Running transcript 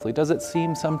Does it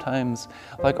seem sometimes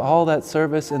like all that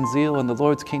service and zeal in the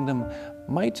Lord's kingdom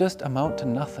might just amount to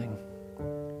nothing?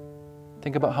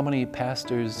 Think about how many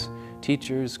pastors,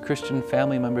 teachers, Christian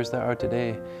family members there are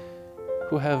today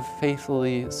who have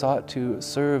faithfully sought to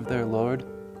serve their Lord,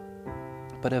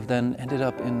 but have then ended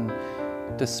up in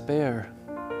despair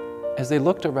as they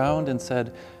looked around and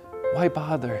said, "Why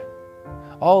bother?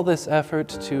 All this effort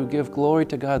to give glory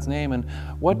to God's name, and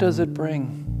what does it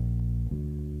bring?"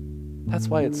 That's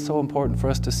why it's so important for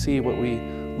us to see what we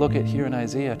look at here in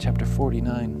Isaiah chapter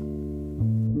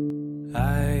 49.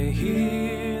 I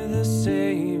hear the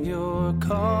Savior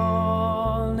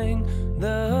calling,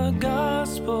 the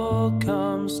gospel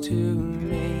comes to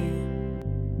me.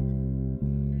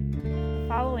 The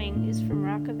following is from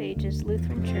Rock of Ages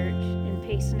Lutheran Church in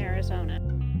Payson, Arizona.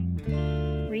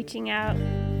 Reaching out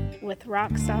with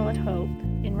rock-solid hope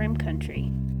in Rim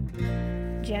Country,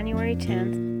 January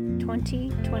 10th,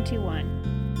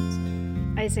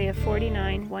 2021. Isaiah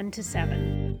 49,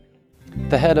 1-7.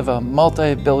 The head of a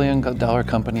multi-billion-dollar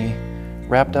company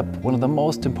wrapped up one of the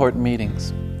most important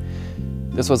meetings.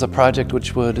 This was a project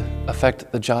which would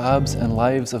affect the jobs and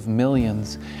lives of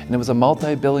millions, and it was a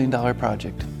multi-billion-dollar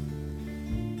project.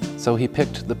 So he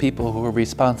picked the people who were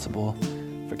responsible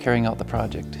for carrying out the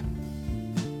project.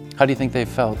 How do you think they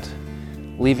felt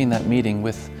leaving that meeting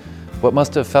with what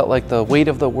must have felt like the weight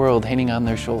of the world hanging on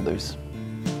their shoulders?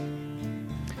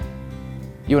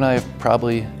 You and I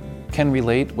probably can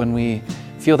relate when we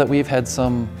feel that we've had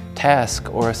some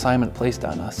task or assignment placed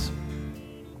on us.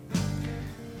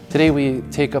 Today we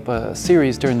take up a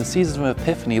series during the season of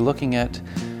Epiphany looking at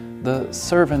the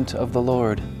servant of the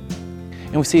Lord.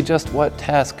 And we see just what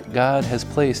task God has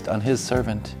placed on His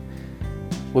servant.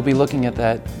 We'll be looking at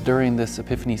that during this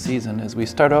Epiphany season as we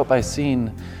start out by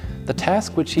seeing the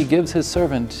task which He gives His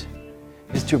servant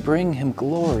is to bring Him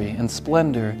glory and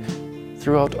splendor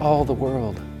throughout all the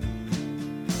world.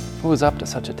 Who is up to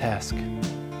such a task?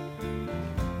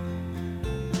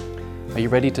 Are you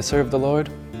ready to serve the Lord?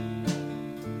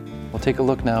 We'll take a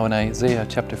look now in Isaiah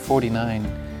chapter 49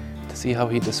 to see how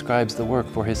He describes the work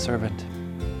for His servant.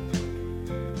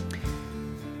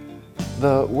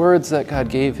 The words that God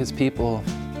gave His people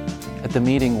at the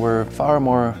meeting were far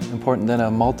more important than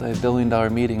a multi-billion-dollar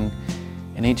meeting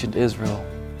in ancient Israel.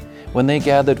 When they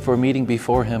gathered for a meeting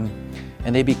before Him,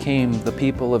 and they became the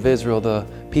people of Israel, the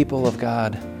people of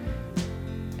God,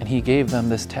 and He gave them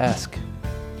this task.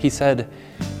 He said,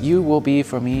 "You will be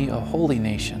for me a holy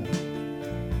nation."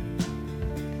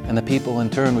 And the people in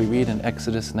turn, we read in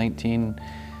Exodus 19,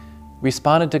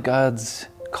 responded to God's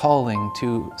calling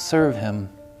to serve Him.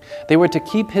 They were to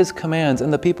keep His commands,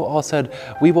 and the people all said,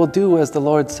 "We will do as the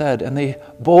Lord said," and they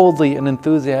boldly and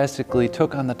enthusiastically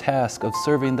took on the task of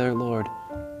serving their Lord.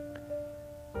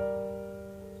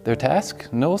 Their task,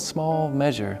 no small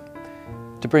measure,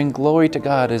 to bring glory to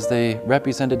God as they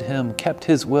represented Him, kept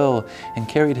His will, and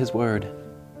carried His word.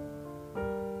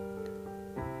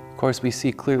 Of course, we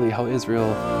see clearly how Israel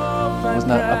was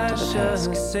not up to the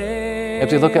task.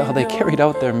 As we look at how they carried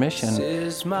out their mission,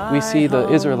 we see the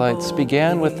Israelites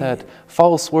began with that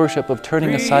false worship of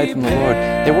turning aside from the Lord.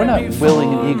 They were not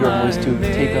willing and eager always to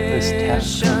take up this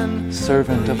task of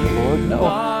servant of the Lord.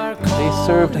 No, they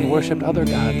served and worshipped other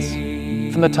gods.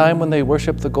 From the time when they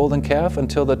worshipped the golden calf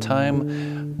until the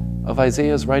time of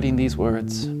Isaiah's writing these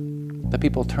words, the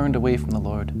people turned away from the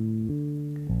Lord.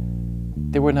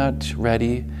 They were not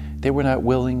ready, they were not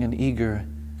willing and eager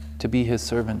to be His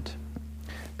servant.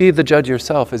 Be the judge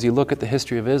yourself as you look at the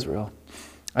history of Israel.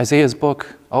 Isaiah's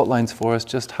book outlines for us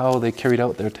just how they carried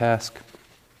out their task.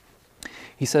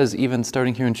 He says, even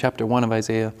starting here in chapter 1 of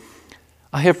Isaiah,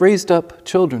 "I have raised up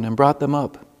children and brought them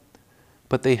up,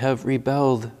 but they have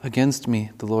rebelled against me,"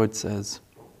 the Lord says.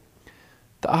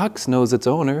 "The ox knows its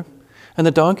owner, and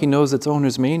the donkey knows its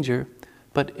owner's manger,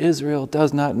 but Israel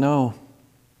does not know.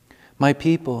 My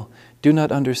people do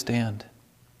not understand."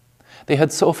 They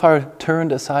had so far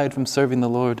turned aside from serving the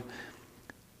Lord.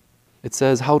 It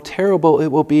says, "How terrible it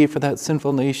will be for that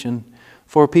sinful nation,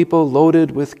 for a people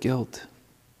loaded with guilt.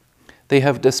 They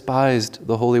have despised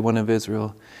the Holy One of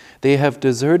Israel. They have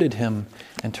deserted Him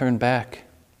and turned back.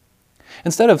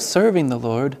 Instead of serving the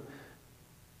Lord,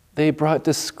 they brought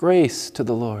disgrace to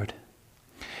the Lord.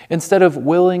 Instead of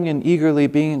willing and eagerly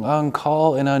being on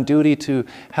call and on duty to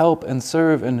help and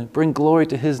serve and bring glory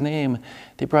to His name,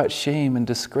 they brought shame and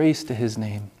disgrace to His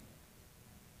name."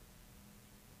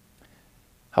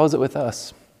 How is it with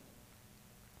us?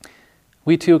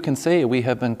 We too can say we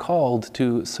have been called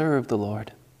to serve the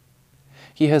Lord.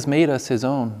 He has made us His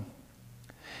own.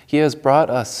 He has brought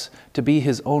us to be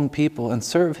His own people and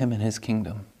serve Him in His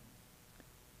kingdom.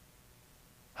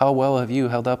 How well have you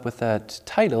held up with that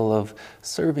title of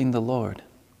serving the Lord?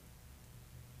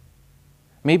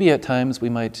 Maybe at times we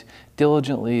might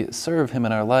diligently serve Him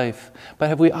in our life, but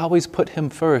have we always put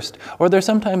Him first? Or are there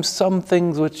sometimes some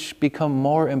things which become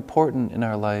more important in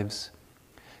our lives?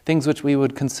 Things which we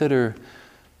would consider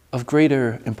of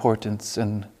greater importance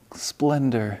and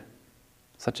splendor,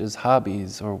 such as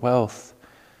hobbies or wealth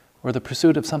or the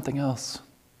pursuit of something else.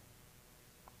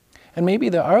 And maybe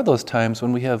there are those times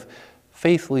when we have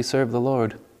faithfully served the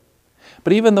Lord.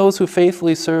 But even those who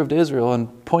faithfully served Israel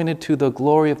and pointed to the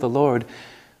glory of the Lord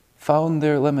found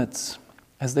their limits,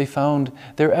 as they found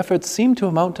their efforts seemed to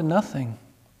amount to nothing.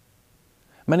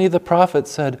 Many of the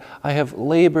prophets said, "I have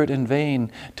labored in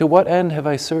vain. To what end have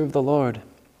I served the Lord?"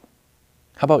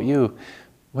 How about you?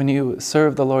 When you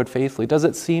serve the Lord faithfully, does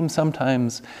it seem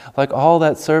sometimes like all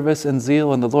that service and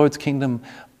zeal in the Lord's kingdom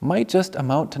might just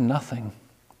amount to nothing?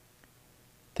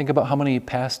 Think about how many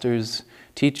pastors,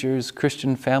 teachers,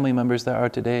 Christian family members there are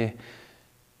today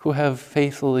who have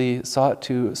faithfully sought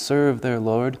to serve their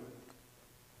Lord,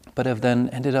 but have then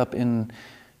ended up in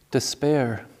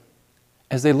despair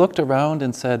as they looked around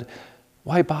and said,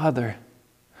 "Why bother?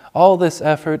 All this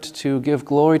effort to give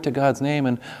glory to God's name,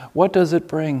 and what does it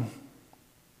bring?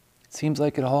 It seems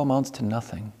like it all amounts to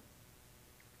nothing."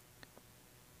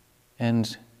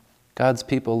 And God's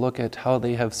people look at how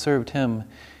they have served Him,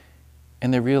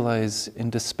 and they realize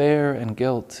in despair and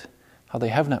guilt how they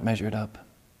have not measured up.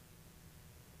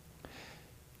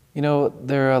 You know,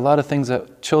 there are a lot of things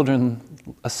that children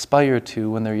aspire to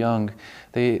when they're young.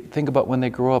 They think about when they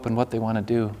grow up and what they want to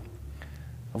do.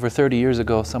 Over 30 years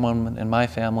ago, someone in my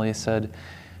family said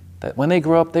that when they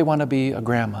grow up, they want to be a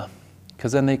grandma,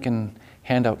 because then they can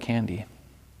hand out candy.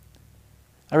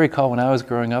 I recall when I was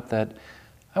growing up that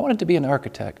I wanted to be an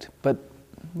architect, but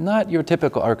not your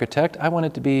typical architect. I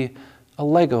wanted to be a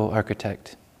Lego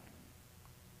architect.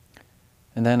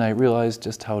 And then I realized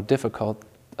just how difficult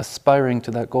aspiring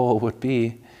to that goal would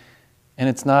be. And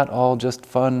it's not all just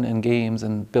fun and games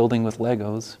and building with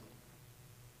Legos.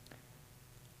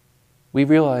 We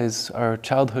realize our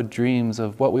childhood dreams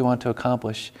of what we want to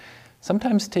accomplish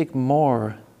sometimes take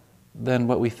more than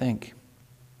what we think.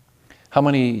 How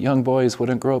many young boys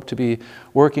wouldn't grow up to be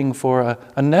working for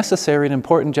a necessary and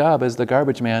important job as the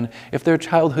garbage man if their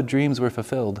childhood dreams were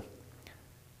fulfilled?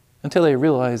 Until they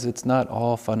realize it's not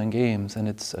all fun and games and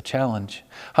it's a challenge.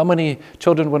 How many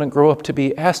children wouldn't grow up to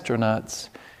be astronauts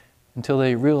until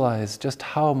they realize just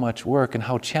how much work and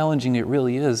how challenging it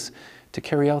really is to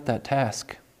carry out that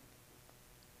task?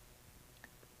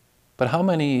 But how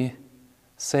many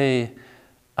say,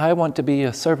 "I want to be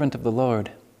a servant of the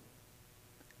Lord,"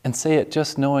 and say it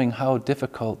just knowing how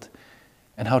difficult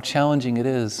and how challenging it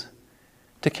is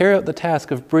to carry out the task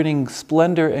of bringing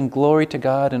splendor and glory to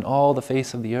God in all the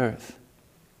face of the earth?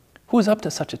 Who is up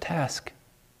to such a task?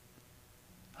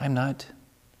 I'm not.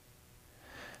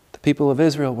 The people of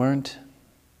Israel weren't.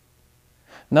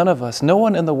 None of us, no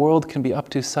one in the world can be up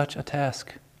to such a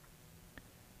task.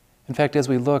 In fact, as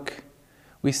we look,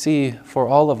 we see for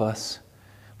all of us,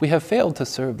 we have failed to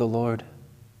serve the Lord.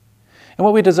 And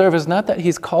what we deserve is not that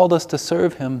He's called us to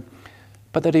serve Him,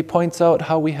 but that He points out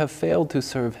how we have failed to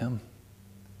serve Him.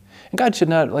 And God should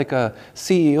not, like a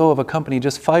CEO of a company,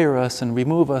 just fire us and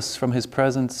remove us from His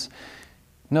presence.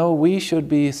 No, we should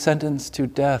be sentenced to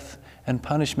death and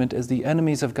punishment as the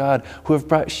enemies of God who have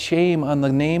brought shame on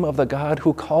the name of the God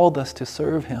who called us to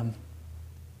serve Him.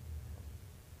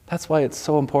 That's why it's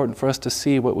so important for us to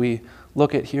see what we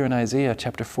look at here in Isaiah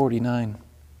chapter 49.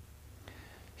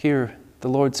 Here, the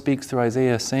Lord speaks through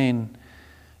Isaiah saying,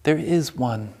 there is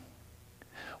one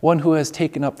who has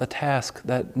taken up the task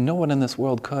that no one in this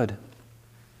world could.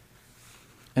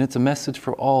 And it's a message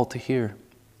for all to hear.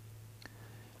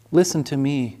 Listen to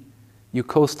me, you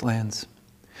coastlands.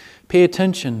 Pay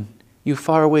attention, you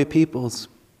faraway peoples.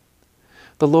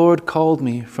 The Lord called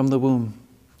me from the womb.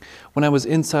 When I was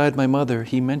inside my mother,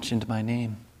 He mentioned my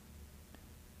name.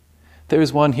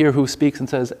 There's one here who speaks and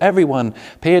says, everyone,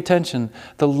 pay attention.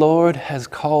 The Lord has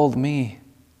called me.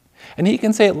 And He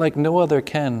can say it like no other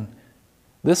can.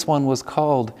 This one was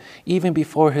called even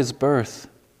before his birth.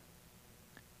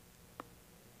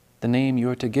 The name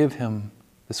you are to give Him,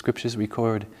 the Scriptures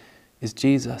record, is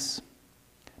Jesus,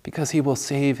 because He will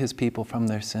save His people from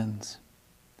their sins.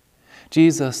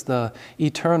 Jesus, the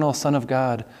eternal Son of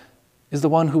God, is the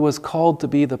one who was called to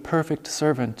be the perfect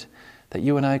servant that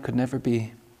you and I could never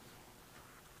be.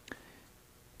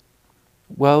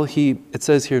 Well, it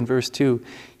says here in verse 2,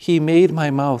 He made my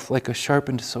mouth like a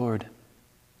sharpened sword.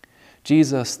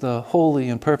 Jesus, the holy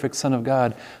and perfect Son of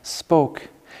God, spoke.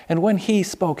 And when He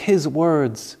spoke, His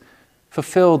words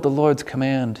fulfilled the Lord's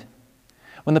command.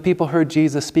 When the people heard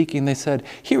Jesus speaking, they said,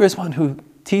 "Here is one who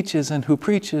teaches and who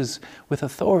preaches with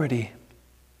authority."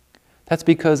 That's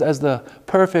because as the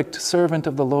perfect servant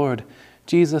of the Lord,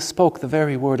 Jesus spoke the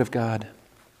very word of God.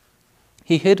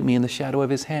 He hid me in the shadow of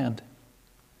his hand.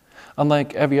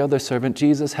 Unlike every other servant,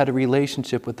 Jesus had a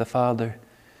relationship with the Father.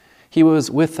 He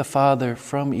was with the Father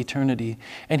from eternity,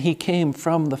 and he came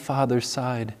from the Father's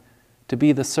side to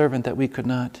be the servant that we could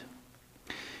not.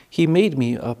 He made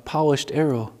me a polished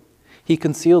arrow. He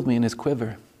concealed me in his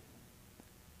quiver.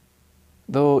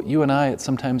 Though you and I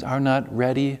sometimes are not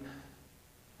ready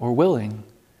or willing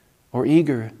or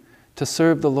eager to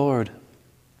serve the Lord,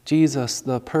 Jesus,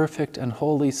 the perfect and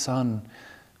holy Son,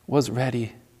 was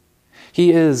ready.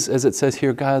 He is, as it says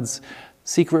here, God's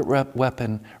secret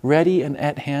weapon, ready and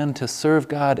at hand to serve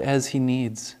God as he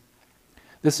needs.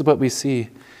 This is what we see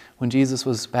when Jesus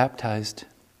was baptized.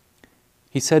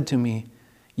 He said to me,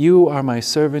 "You are my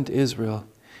servant Israel,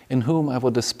 in whom I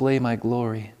will display my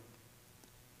glory."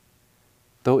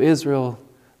 Though Israel,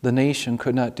 the nation,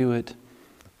 could not do it,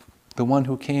 the one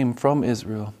who came from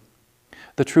Israel,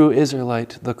 the true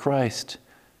Israelite, the Christ,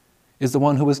 is the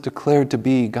one who was declared to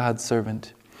be God's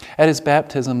servant. At his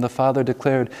baptism, the Father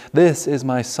declared, "This is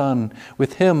my Son,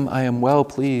 with him I am well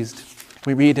pleased."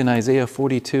 We read in Isaiah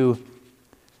 42,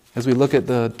 as we look at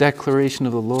the declaration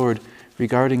of the Lord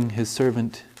regarding his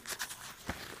servant.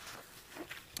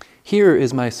 "Here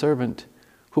is my servant,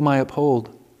 whom I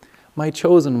uphold, my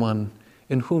chosen one,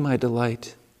 in whom I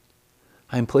delight.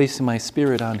 I am placing my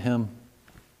Spirit on him."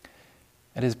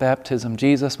 At his baptism,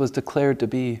 Jesus was declared to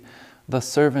be the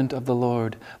servant of the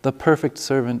Lord, the perfect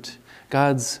servant,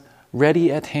 God's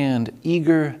ready at hand,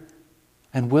 eager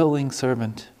and willing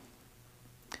servant.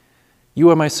 "You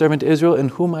are my servant Israel, in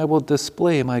whom I will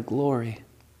display my glory."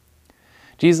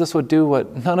 Jesus would do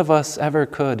what none of us ever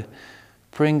could,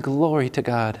 bring glory to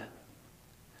God.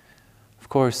 Of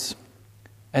course,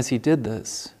 as he did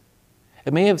this,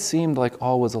 it may have seemed like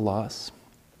all was a loss.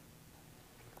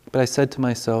 But I said to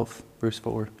myself, verse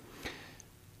 4,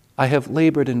 "I have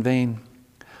labored in vain.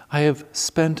 I have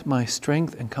spent my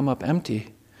strength and come up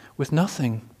empty, with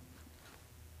nothing."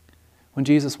 When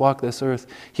Jesus walked this earth,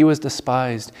 he was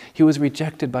despised. He was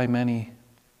rejected by many.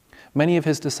 Many of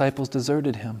his disciples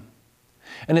deserted him.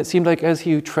 And it seemed like as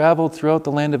he traveled throughout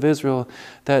the land of Israel,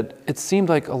 that it seemed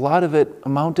like a lot of it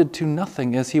amounted to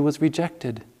nothing as he was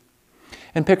rejected.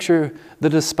 And picture the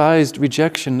despised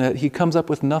rejection, that he comes up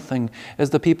with nothing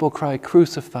as the people cry,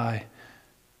 "Crucify,"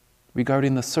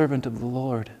 regarding the servant of the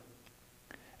Lord.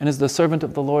 And as the servant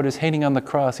of the Lord is hanging on the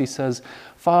cross, he says,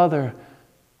 "Father,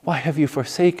 why have you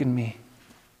forsaken me?"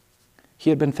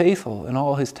 He had been faithful in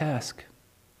all his task.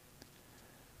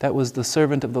 That was the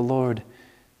servant of the Lord,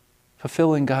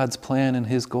 fulfilling God's plan and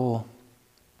his goal,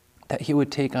 that he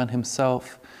would take on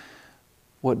himself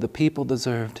what the people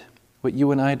deserved, what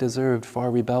you and I deserved for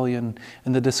our rebellion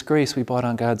and the disgrace we brought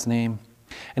on God's name.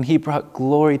 And he brought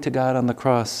glory to God on the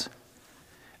cross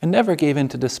and never gave in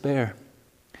to despair.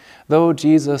 Though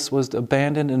Jesus was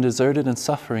abandoned and deserted and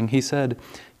suffering, he said,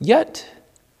 "Yet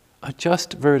a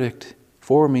just verdict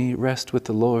for me rests with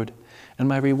the Lord, and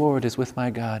my reward is with my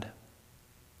God."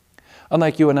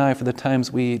 Unlike you and I, for the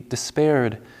times we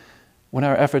despaired when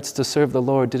our efforts to serve the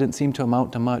Lord didn't seem to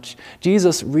amount to much,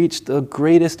 Jesus reached the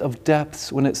greatest of depths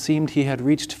when it seemed he had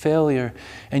reached failure,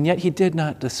 and yet he did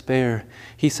not despair.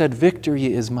 He said,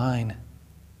 "Victory is mine,"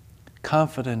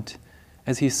 confident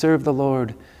as he served the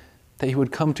Lord that he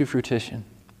would come to fruition.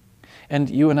 And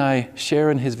you and I share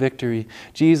in his victory.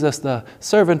 Jesus, the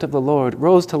servant of the Lord,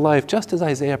 rose to life just as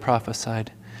Isaiah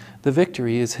prophesied. The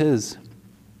victory is his.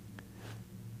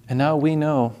 And now we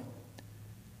know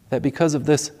that because of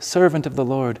this servant of the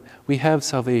Lord, we have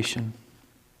salvation.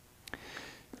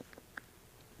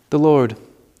 The Lord,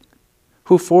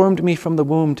 who formed me from the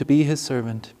womb to be his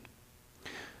servant,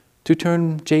 to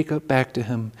turn Jacob back to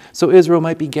him, so Israel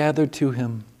might be gathered to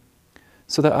him,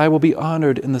 so that I will be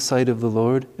honored in the sight of the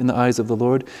Lord, in the eyes of the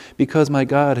Lord, because my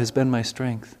God has been my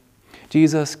strength.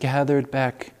 Jesus gathered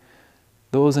back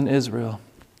those in Israel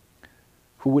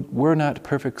who were not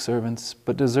perfect servants,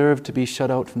 but deserved to be shut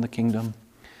out from the kingdom.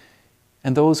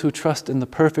 And those who trust in the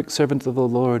perfect servant of the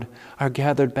Lord are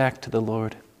gathered back to the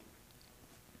Lord.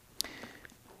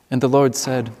 And the Lord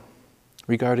said,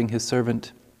 regarding his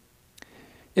servant,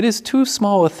 "It is too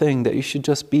small a thing that you should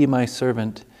just be my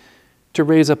servant, to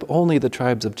raise up only the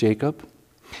tribes of Jacob,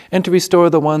 and to restore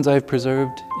the ones I have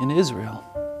preserved in Israel.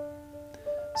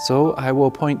 So I will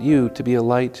appoint you to be a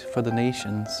light for the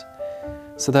nations,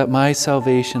 so that my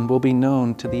salvation will be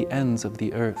known to the ends of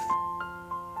the earth."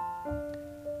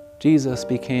 Jesus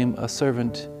became a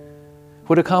servant who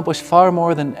would accomplish far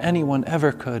more than anyone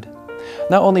ever could.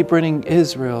 Not only bringing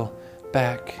Israel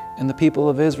back and the people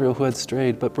of Israel who had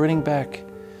strayed, but bringing back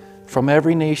from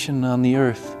every nation on the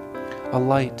earth a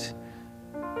light,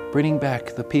 bringing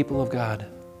back the people of God.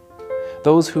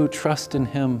 Those who trust in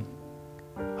Him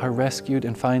are rescued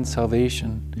and find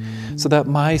salvation, so that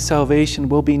my salvation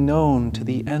will be known to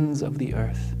the ends of the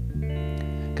earth.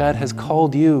 God has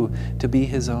called you to be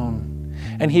His own,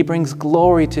 and He brings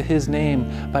glory to His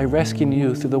name by rescuing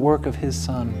you through the work of His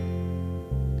Son.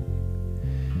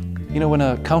 You know, when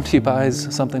a county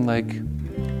buys something like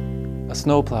a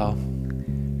snowplow,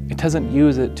 it doesn't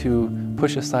use it to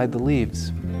push aside the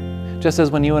leaves. Just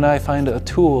as when you and I find a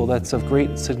tool that's of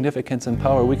great significance and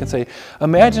power, we can say,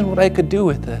 imagine what I could do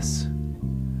with this.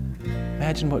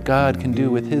 Imagine what God can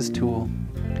do with His tool,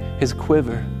 His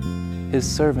quiver, His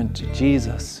servant,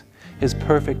 Jesus, His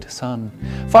perfect Son.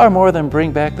 Far more than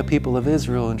bring back the people of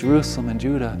Israel and Jerusalem and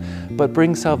Judah, but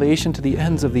bring salvation to the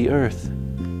ends of the earth.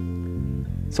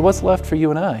 So what's left for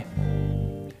you and I?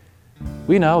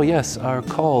 We now, yes, are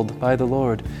called by the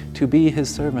Lord to be His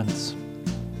servants.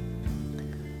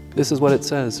 This is what it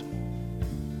says.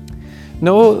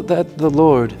 Know that the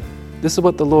Lord, this is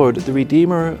what the Lord, the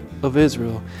Redeemer of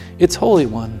Israel, its Holy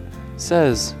One,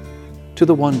 says to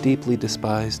the one deeply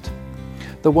despised,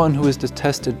 the one who is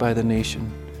detested by the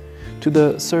nation, to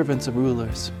the servants of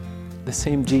rulers, the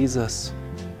same Jesus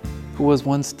who was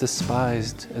once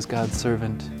despised as God's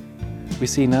servant. We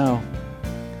see now,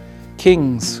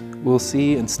 kings will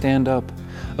see and stand up,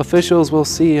 officials will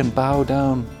see and bow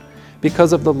down,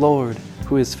 because of the Lord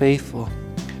who is faithful,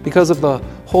 because of the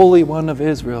Holy One of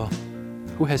Israel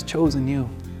who has chosen you.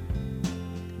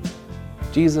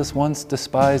 Jesus, once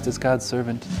despised as God's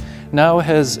servant, now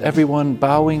has everyone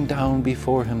bowing down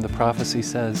before Him, the prophecy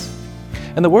says.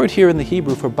 And the word here in the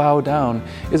Hebrew for bow down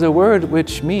is a word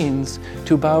which means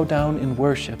to bow down in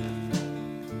worship.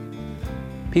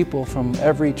 People from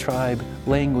every tribe,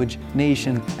 language,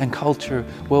 nation, and culture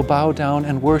will bow down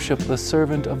and worship the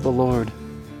servant of the Lord,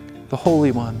 the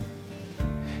Holy One.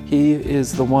 He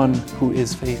is the one who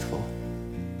is faithful.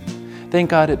 Thank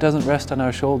God it doesn't rest on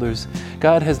our shoulders.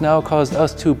 God has now caused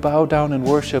us to bow down and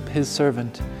worship His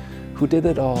servant, who did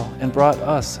it all and brought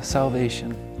us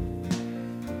salvation.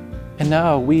 And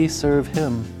now we serve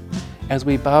Him as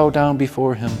we bow down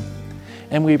before Him,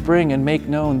 and we bring and make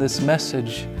known this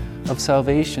message of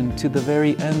salvation to the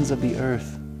very ends of the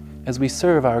earth as we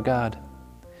serve our God.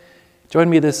 Join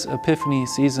me this Epiphany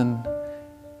season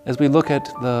as we look at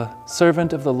the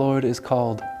servant of the Lord is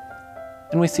called,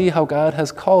 and we see how God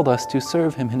has called us to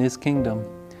serve Him in His kingdom.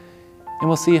 And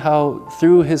we'll see how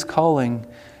through His calling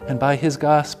and by His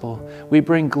gospel, we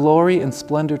bring glory and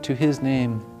splendor to His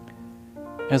name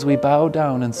as we bow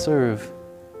down and serve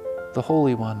the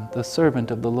Holy One, the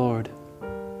servant of the Lord.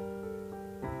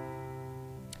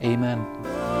 Amen.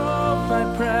 Oh,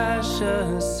 my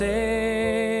precious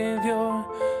Savior,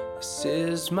 this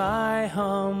is my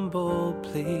humble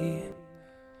plea.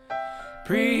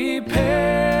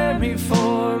 Prepare